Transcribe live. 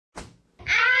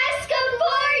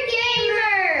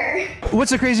What's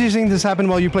the craziest thing that's happened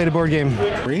while you played a board game?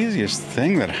 Craziest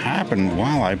thing that happened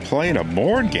while I played a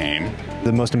board game?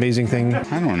 The most amazing thing?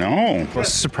 I don't know.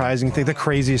 Most surprising thing? The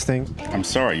craziest thing? I'm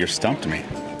sorry, you stumped me.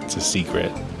 It's a secret.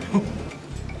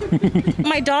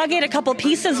 My dog ate a couple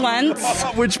pieces once.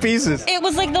 Which pieces? It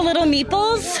was like the little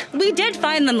meeples. We did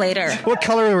find them later. What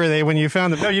color were they when you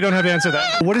found them? No, you don't have to answer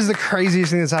that. What is the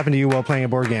craziest thing that's happened to you while playing a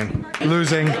board game?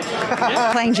 Losing.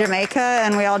 Playing Jamaica,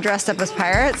 and we all dressed up as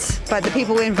pirates, but the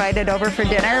people we invited over for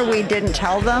dinner, we didn't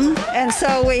tell them, and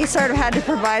so we sort of had to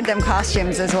provide them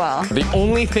costumes as well. The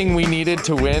only thing we needed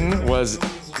to win was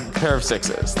a pair of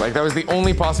sixes. Like, that was the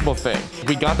only possible thing.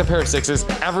 We got the pair of sixes,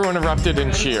 everyone erupted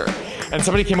in cheer. And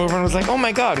somebody came over and was like, oh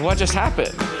my God, what just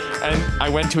happened? And I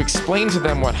went to explain to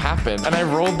them what happened, and I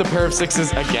rolled the pair of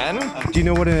sixes again. Do you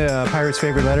know what a pirate's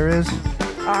favorite letter is?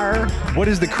 R. What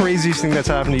is the craziest thing that's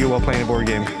happened to you while playing a board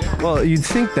game? Well, you'd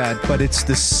think that, but it's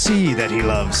the C that he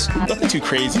loves. Nothing too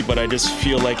crazy, but I just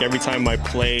feel like every time I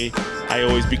play, I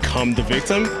always become the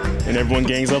victim, and everyone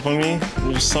gangs up on me.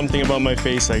 There's something about my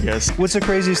face, I guess. What's the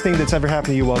craziest thing that's ever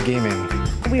happened to you while gaming?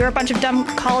 We were a bunch of dumb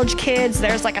college kids.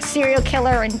 There's like a serial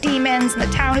killer and demons, and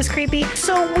the town is creepy.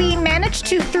 So we managed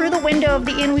to, through the window of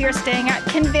the inn we were staying at,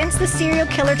 convince the serial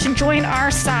killer to join our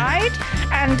side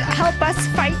and help us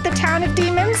fight the town of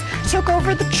demons, took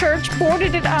over the church,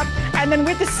 boarded it up, and then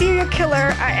with the serial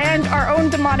killer and our own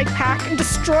demonic pack,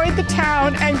 destroyed the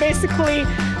town, and basically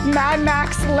Mad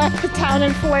Max left the town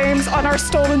in flames on our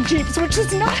stolen jeeps, which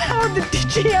is not how the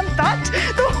GM thought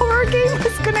the horror game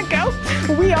was gonna go.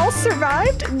 We all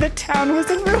survived. The town was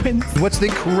in ruins. What's the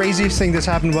craziest thing that's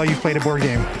happened while you've played a board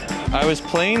game? I was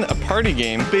playing a party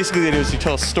game. Basically, the idea was you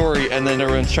tell a story and then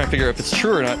everyone's trying to figure out if it's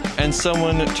true or not. And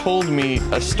someone told me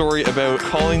a story about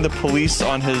calling the police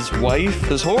on his wife.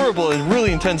 This horrible and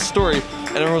really intense story.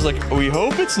 And everyone was like, we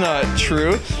hope it's not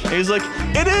true. And he's like,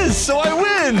 it is, so I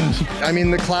win! I mean,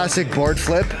 the classic board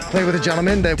flip. Play with a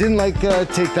gentleman that didn't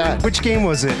take that. Which game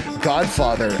was it?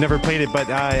 Godfather. Never played it, but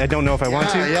I don't know if I want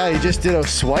to. Yeah, he just did a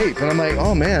swipe. And I'm like,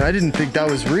 oh man, I didn't think that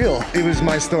was real. It was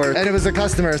my store, and it was a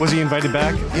customer. Was he invited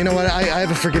back? You know what, I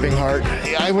have a forgiving heart.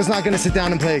 I was not gonna sit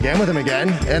down and play again with him again,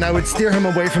 and I would steer him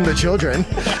away from the children.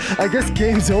 I guess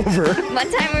game's over.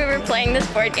 One time we were playing this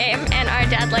board game, and our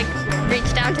dad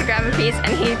reached down to grab a piece,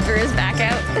 and he threw his back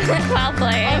out while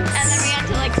playing. And then we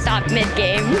had to stop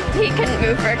mid-game. He couldn't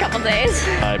move for a couple days.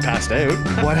 I passed out.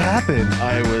 What happened?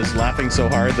 I was laughing so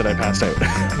hard that I passed out.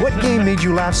 What game made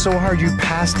you laugh so hard you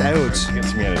passed out?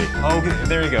 Against humanity. Okay,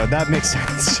 there you go. That makes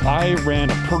sense. I ran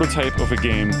a prototype of a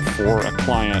game for a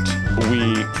client.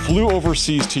 We flew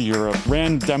overseas to Europe,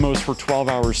 ran demos for 12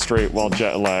 hours straight while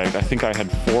jet lagged. I think I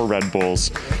had 4 Red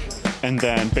Bulls. And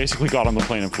then basically got on the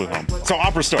plane and flew home. So,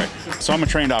 opera story. So I'm a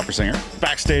trained opera singer.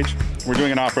 Backstage, we're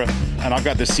doing an opera, and I've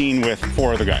got this scene with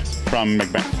 4 other guys from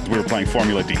Macbeth. We were playing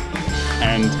Formula D.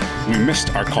 And we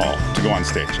missed our call to go on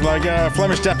stage. Like,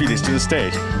 Flemish deputies to the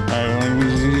stage.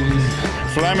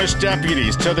 Flemish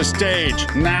deputies to the stage,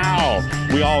 now!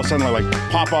 We all suddenly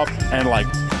pop up and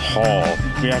haul.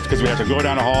 Because we have to go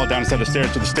down a hall, down a set of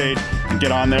stairs to the stage, and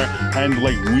get on there, and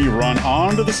we run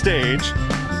onto the stage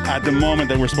at the moment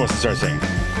that we're supposed to start singing.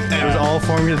 And it was all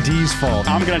Formula D's fault.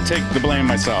 I'm gonna take the blame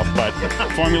myself, but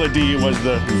Formula D was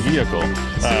the vehicle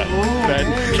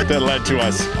that led to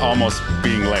us almost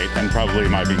being late and probably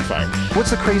my being fired.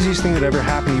 What's the craziest thing that ever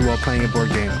happened to you while playing a board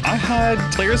game? I had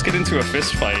players get into a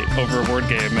fist fight over a board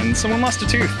game, and someone lost a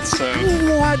tooth, so...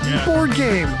 What board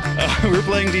game? We were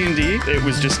playing D&D. It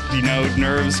was just,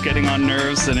 nerves getting on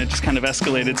nerves, and it just kind of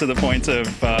escalated to the point of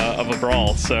a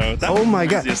brawl, so that was the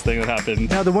craziest thing that happened.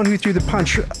 Now, the one who threw the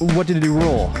punch, what did he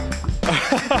roll?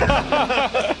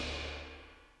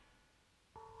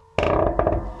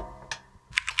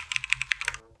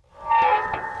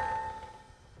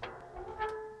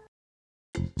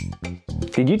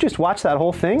 Did you just watch that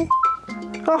whole thing?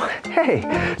 Oh, hey,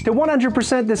 to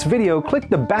 100% this video, click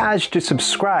the badge to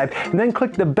subscribe and then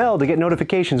click the bell to get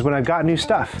notifications when I've got new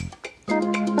stuff.